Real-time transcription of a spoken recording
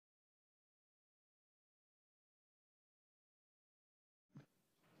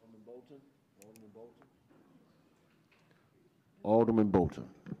Bolton? Alderman Bolton.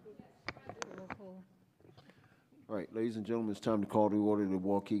 All right, ladies and gentlemen, it's time to call to order the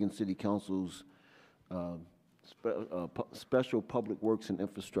Waukegan City Council's Special Public Works and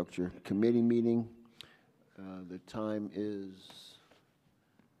Infrastructure Committee meeting. The time is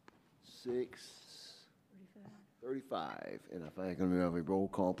 6:35, and if I can have a roll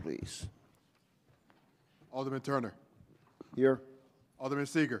call, please. Alderman Turner. Here. Alderman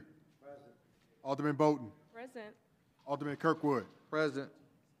Seeger. Present. Alderman Bolton. Present. Alderman Kirkwood. Present.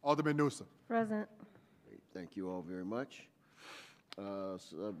 Alderman Newsom. Present. Great. Thank you all very much.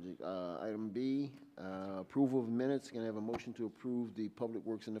 Item B, approval of minutes. Can I have a motion to approve the Public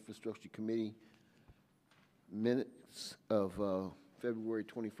Works and Infrastructure Committee minutes of February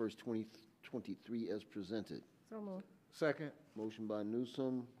 21st, 2023 as presented? So moved. Second. Motion by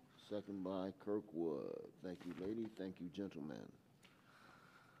Newsom, second by Kirkwood. Thank you, lady. Thank you, gentlemen.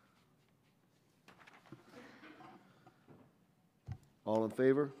 All in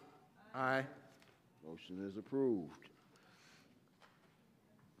favor? Aye. Motion is approved.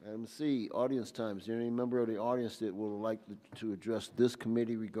 Item C, audience time. Is there any member of the audience that would like to address this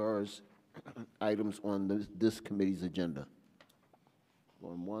committee regards items on this committee's agenda?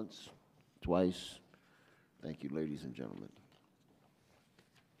 Going once, twice. Thank you, ladies and gentlemen.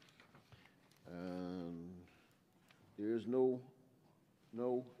 There is no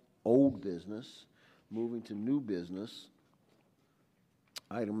old business. Moving to new business.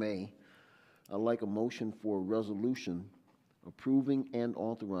 Item A, I'd like a motion for a resolution approving and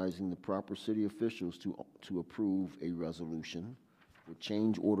authorizing the proper city officials to approve a resolution for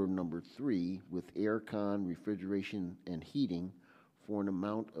change order number 3 with aircon, refrigeration, and heating for an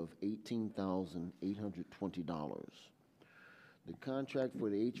amount of $18,820. The contract for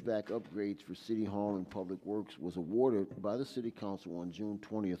the HVAC upgrades for City Hall and Public Works was awarded by the City Council on June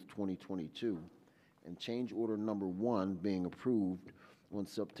 20th, 2022, and change order number 1 being approved on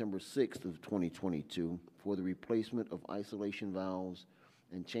September 6th of 2022 for the replacement of isolation valves,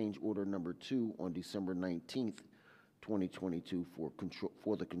 and change order number 2 on December 19th, 2022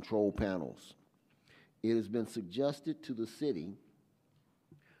 for the control panels. It has been suggested to the city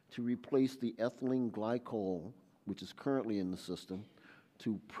to replace the ethylene glycol, which is currently in the system,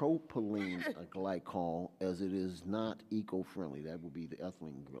 to propylene glycol, as it is not eco-friendly. That would be the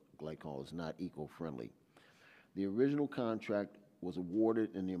ethylene glycol is not eco-friendly. The original contract was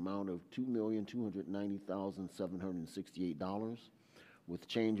awarded in the amount of $2,290,768, with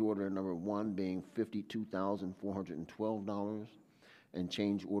change order number 1 being $52,412, and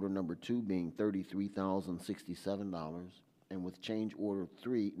change order number 2 being $33,067, and with change order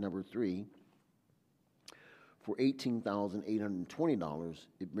number 3 for $18,820,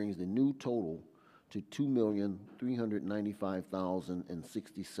 it brings the new total to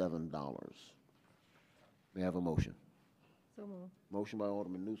 $2,395,067. May I have a motion? So moved. Motion by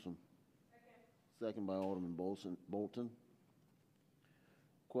Alderman Newsom. Second by Alderman Bolton.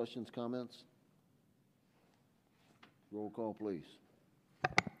 Questions, comments? Roll call, please.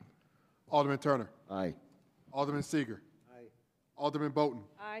 Alderman Turner. Aye. Alderman Seeger. Aye. Alderman Bolton.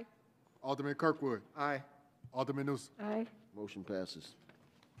 Aye. Alderman Kirkwood. Aye. Alderman Newsom. Aye. Motion passes.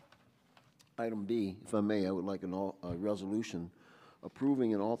 Item B, if I may, I would like a resolution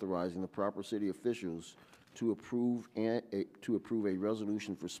approving and authorizing the proper city officials to approve a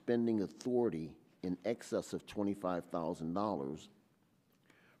resolution for spending authority in excess of $25,000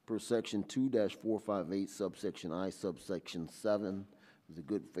 per section 2-458 subsection I subsection 7 is a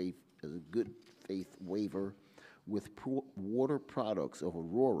good faith waiver with water products of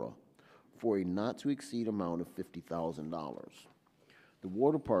Aurora for a not to exceed amount of $50,000. The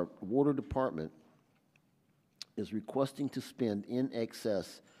water department is requesting to spend in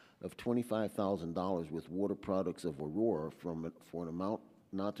excess of $25,000 with water products of Aurora for an amount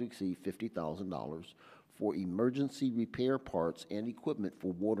not to exceed $50,000 for emergency repair parts and equipment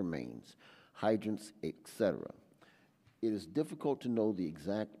for water mains, hydrants, etc. It is difficult to know the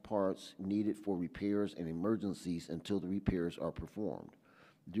exact parts needed for repairs and emergencies until the repairs are performed.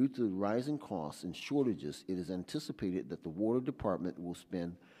 Due to the rising costs and shortages, it is anticipated that the water department will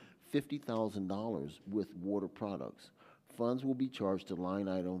spend $50,000 with water products. Funds will be charged to line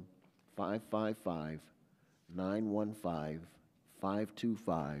item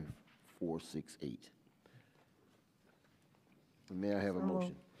 555-915-525-468. May I have a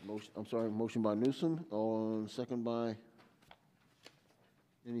motion? Motion by Newsom, second by,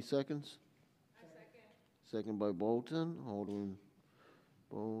 any seconds? I second. Second by Bolton, Alderman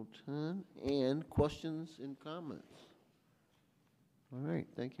Bolton. And questions and comments? All right,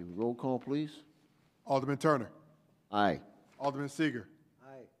 thank you. Roll call, please. Alderman Turner. Aye. Alderman Seeger.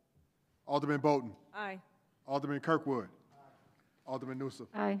 Aye. Alderman Bolton. Aye. Alderman Kirkwood. Alderman Newsom.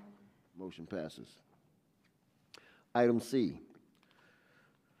 Aye. Motion passes. Item C.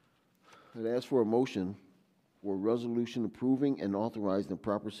 I'd ask for a motion for a resolution approving and authorizing the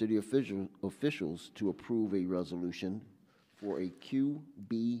proper city officials to approve a resolution for a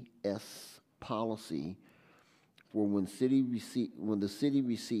QBS policy for when the city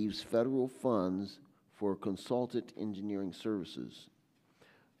receives federal funds for consultant engineering services.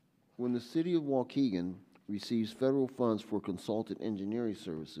 When the city of Waukegan receives federal funds for consultant engineering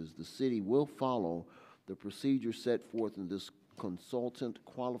services, the city will follow the procedure set forth in this consultant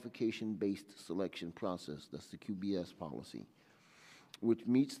qualification-based selection process, that's the QBS policy, which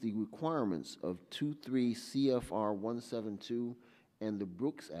meets the requirements of 23 CFR 172 and the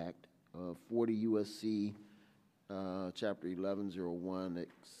Brooks Act of 40 USC Chapter 1101,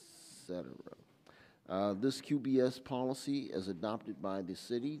 etc. This QBS policy, as adopted by the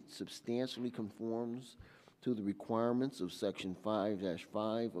city, substantially conforms to the requirements of Section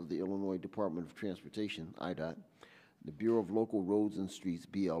 5-5 of the Illinois Department of Transportation, IDOT, the Bureau of Local Roads and Streets,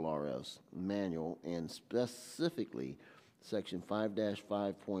 BLRS, manual, and specifically Section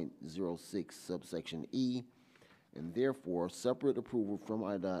 5-5.06, subsection E, and therefore separate approval from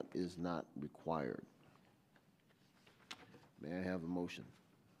IDOT is not required. May I have a motion?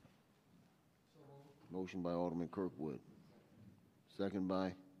 Motion by Alderman Kirkwood. Second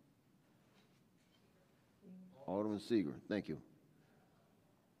by Alderman Seeger. Thank you.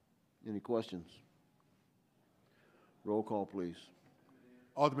 Any questions? Roll call, please.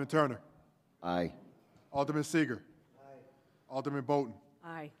 Alderman Turner. Aye. Alderman Seeger. Aye. Alderman Bolton.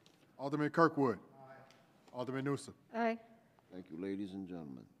 Aye. Alderman Kirkwood. Aye. Alderman Newsom. Aye. Thank you, ladies and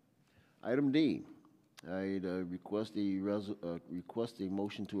gentlemen. Item D, I'd request a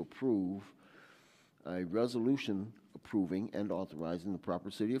motion to approve a resolution approving and authorizing the proper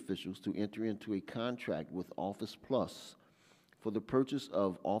city officials to enter into a contract with Office Plus for the purchase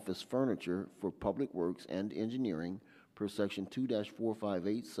of office furniture for public works and engineering per section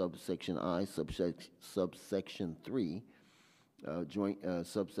 2-458, subsection I, subsection 3,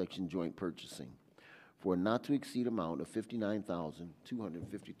 subsection joint purchasing, for a not to exceed amount of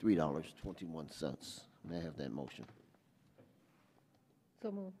 $59,253.21. May I have that motion?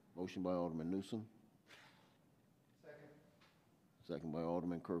 So moved. Motion by Alderman Newsom. Second by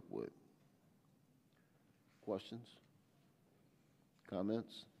Alderman Kirkwood. Questions?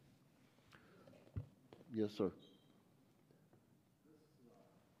 Comments? Yes, sir.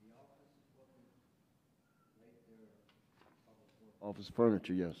 Office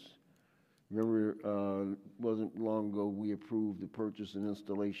furniture, yes. Remember, wasn't long ago we approved the purchase and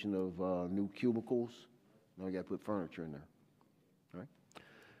installation of new cubicles? Now we got to put furniture in there. All right.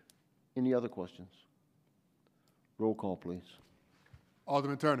 Any other questions? Roll call, please.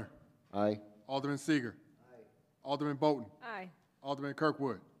 Alderman Turner. Aye. Alderman Seeger. Aye. Alderman Bolton. Aye. Alderman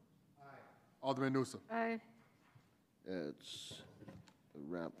Kirkwood. Aye. Alderman Newsom. Aye. That's a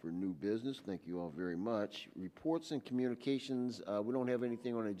wrap for new business. Thank you all very much. Reports and communications. We don't have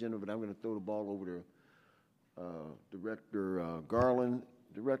anything on the agenda, but I'm going to throw the ball over to Director Garland.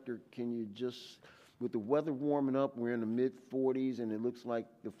 Director, can you just, with the weather warming up, we're in the mid-40s, and it looks like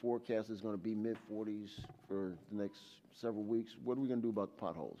the forecast is going to be mid-40s for the next several weeks. What are we going to do about the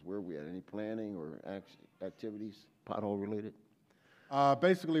potholes? Where are we at? Any planning or activities, pothole-related?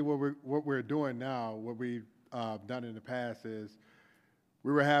 Basically, what we're doing now, what we've done in the past is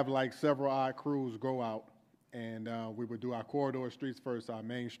we would have like several odd crews go out, and we would do our corridor streets first, our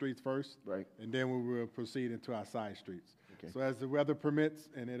main streets first, Right. and then we will proceed into our side streets. Okay. So as the weather permits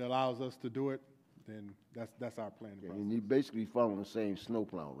and it allows us to do it, then that's our plan. Okay, and you basically following the same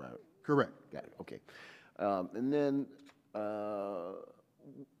snowplow route. Correct. Got it. Okay. And then I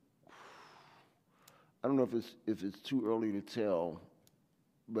don't know if it's too early to tell,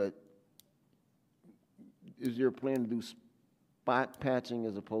 but is there a plan to do spot patching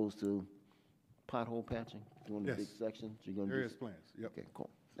as opposed to pothole patching? Doing the Yes. big sections? You're gonna Various do plans. Yep. Okay, cool.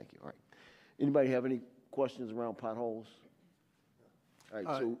 Thank you. All right. Anybody have any questions around potholes? All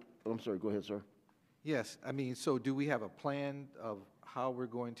right. So I'm sorry. Go ahead, sir. Yes, I mean, so do we have a plan of how we're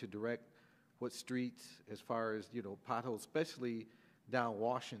going to direct what streets as far as, potholes, especially down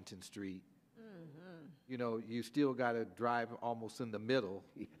Washington Street? You still got to drive almost in the middle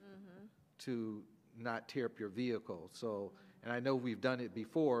to not tear up your vehicle. So, and I know we've done it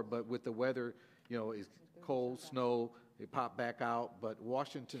before, but with the weather, it's cold, snow, they pop back out. But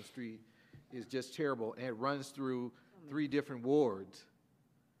Washington Street is just terrible, and it runs through 3 different wards.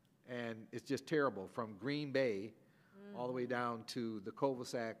 And it's just terrible, from Green Bay all the way down to the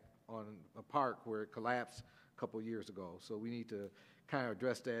cul-de-sac on a park where it collapsed a couple of years ago. So we need to kind of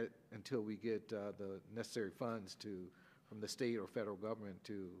address that until we get the necessary funds from the state or federal government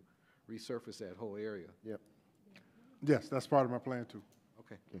to resurface that whole area. Yep. Yes, that's part of my plan too.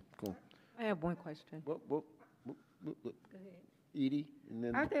 Okay. Okay, cool. I have one question. Edie, and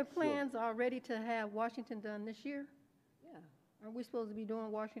then. Are there plans already to have Washington done this year? Yeah. Are we supposed to be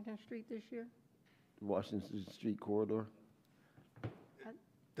doing Washington Street this year? Washington Street corridor?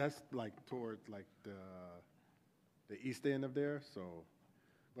 That's like towards like the east end of there, so,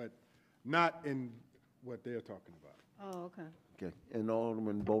 but not in what they're talking about. Oh, okay. Okay, and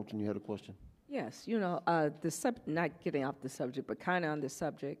Alderman Bolton, you had a question? Yes, not getting off the subject, but kind of on the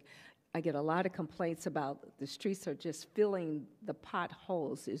subject, I get a lot of complaints about the streets are just filling the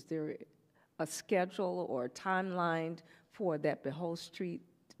potholes. Is there a schedule or a timeline for that the whole street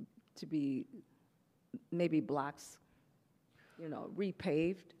to be maybe blocks,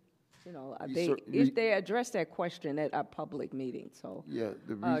 repaved? If they address that question at a public meeting, so Yeah.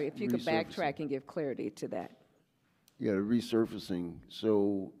 if you could backtrack and give clarity to that. Yeah, the resurfacing.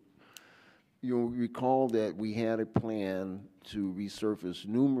 So you'll recall that we had a plan to resurface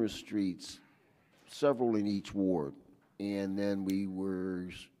numerous streets, several in each ward, and then we were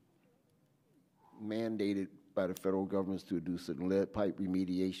mandated by the federal government to do some lead pipe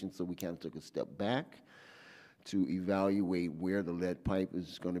remediation, so we kind of took a step back to evaluate where the lead pipe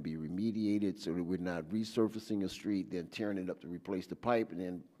is going to be remediated so that we're not resurfacing a street, then tearing it up to replace the pipe, and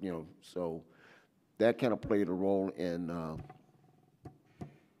then, so that kind of played a role in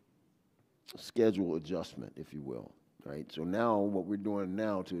schedule adjustment, if you will, right? So now what we're doing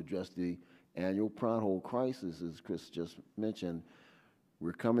now to address the annual pothole crisis, as Chris just mentioned,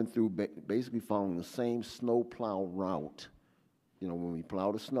 we're coming through basically following the same snow plow route. When we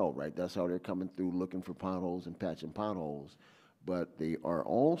plow the snow, right? That's how they're coming through looking for potholes and patching potholes. But they are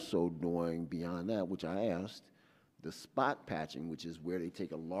also doing beyond that, which I asked, the spot patching, which is where they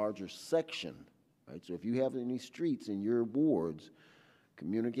take a larger section, right? So if you have any streets in your wards,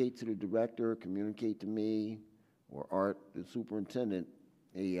 communicate to the director, communicate to me, or Art, the superintendent,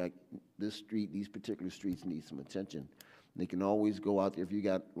 hey, these particular streets need some attention. They can always go out there. If you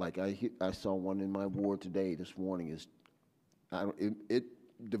got, like I saw one in my ward today, this morning, it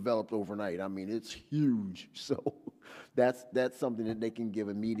developed overnight. I mean, it's huge. So that's something that they can give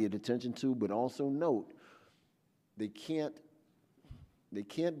immediate attention to, but also note, they can't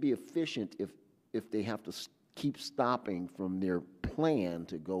be efficient if they have to keep stopping from their plan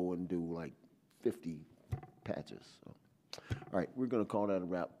to go and do like 50 patches. So, all right, we're going to call that a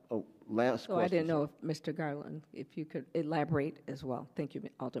wrap. Oh, last question. So I didn't know if Mr. Garland, if you could elaborate as well. Thank you,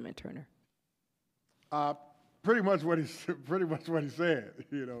 Alderman Turner. Pretty much what he said,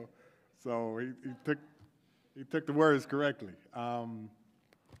 So he took the words correctly.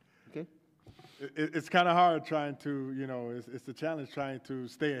 Okay. It's kind of hard trying to, it's a challenge trying to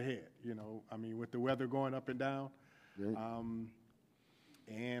stay ahead, I mean, with the weather going up and down. Right.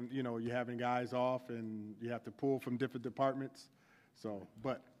 And, you're having guys off and you have to pull from different departments. So,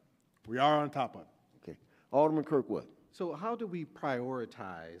 but we are on top of it. Okay. Alderman Kirkwood. So how do we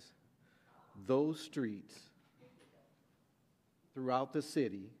prioritize those streets throughout the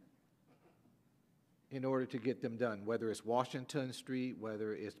city in order to get them done, whether it's Washington Street,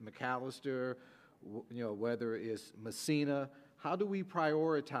 whether it's McAllister, whether it's Messina? How do we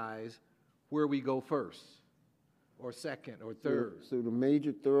prioritize where we go first or second or third? So the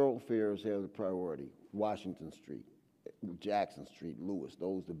major thoroughfares have the priority. Washington Street, Jackson Street, Lewis,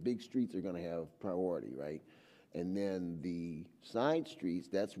 the big streets are going to have priority, right? And then the side streets,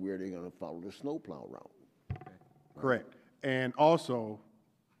 that's where they're going to follow the snowplow route. Okay. Correct. And also,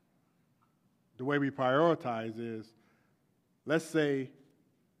 the way we prioritize is, let's say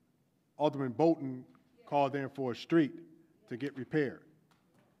Alderman Bolton called in for a street to get repaired.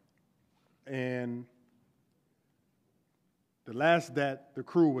 And the last that the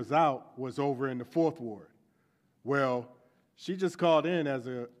crew was out was over in the 4th Ward. Well, she just called in as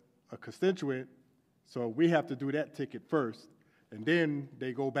a constituent, so we have to do that ticket first, and then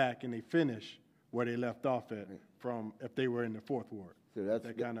they go back and they finish where they left off at from if they were in the 4th Ward. So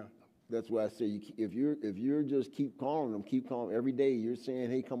that's why I say if you're just keep calling them every day, you're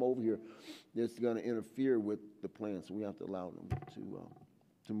saying, hey, come over here, that's going to interfere with the plan. So we have to allow them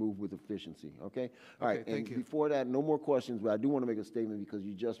to move with efficiency. Okay. All right. Thank you. Before that, no more questions. But I do want to make a statement because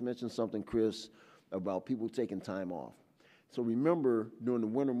you just mentioned something, Chris, about people taking time off. So remember, during the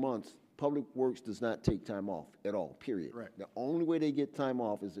winter months, Public Works does not take time off at all, period. Right. The only way they get time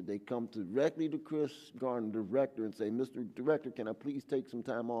off is that they come directly to Chris Garner, director, and say, Mr. Director, can I please take some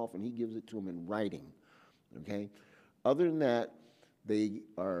time off? And he gives it to them in writing, okay? Other than that, They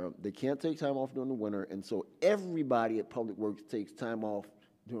can't take time off during the winter, and so everybody at Public Works takes time off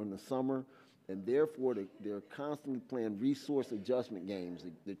during the summer, and therefore they're constantly playing resource adjustment games.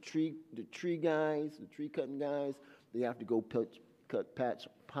 The tree guys, the tree cutting guys, they have to go patch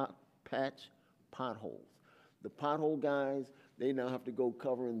potholes. The pothole guys, they now have to go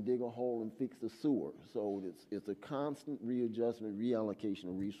cover and dig a hole and fix the sewer. So it's a constant readjustment, reallocation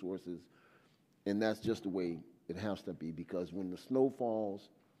of resources, and that's just the way it has to be, because when the snow falls,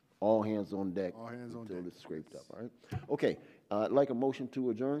 all hands on deck until it's scraped up, all right? Okay, I'd like a motion to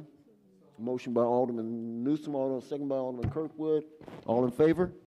adjourn. Motion by Alderman Newsom, second by Alderman Kirkwood. All in favor?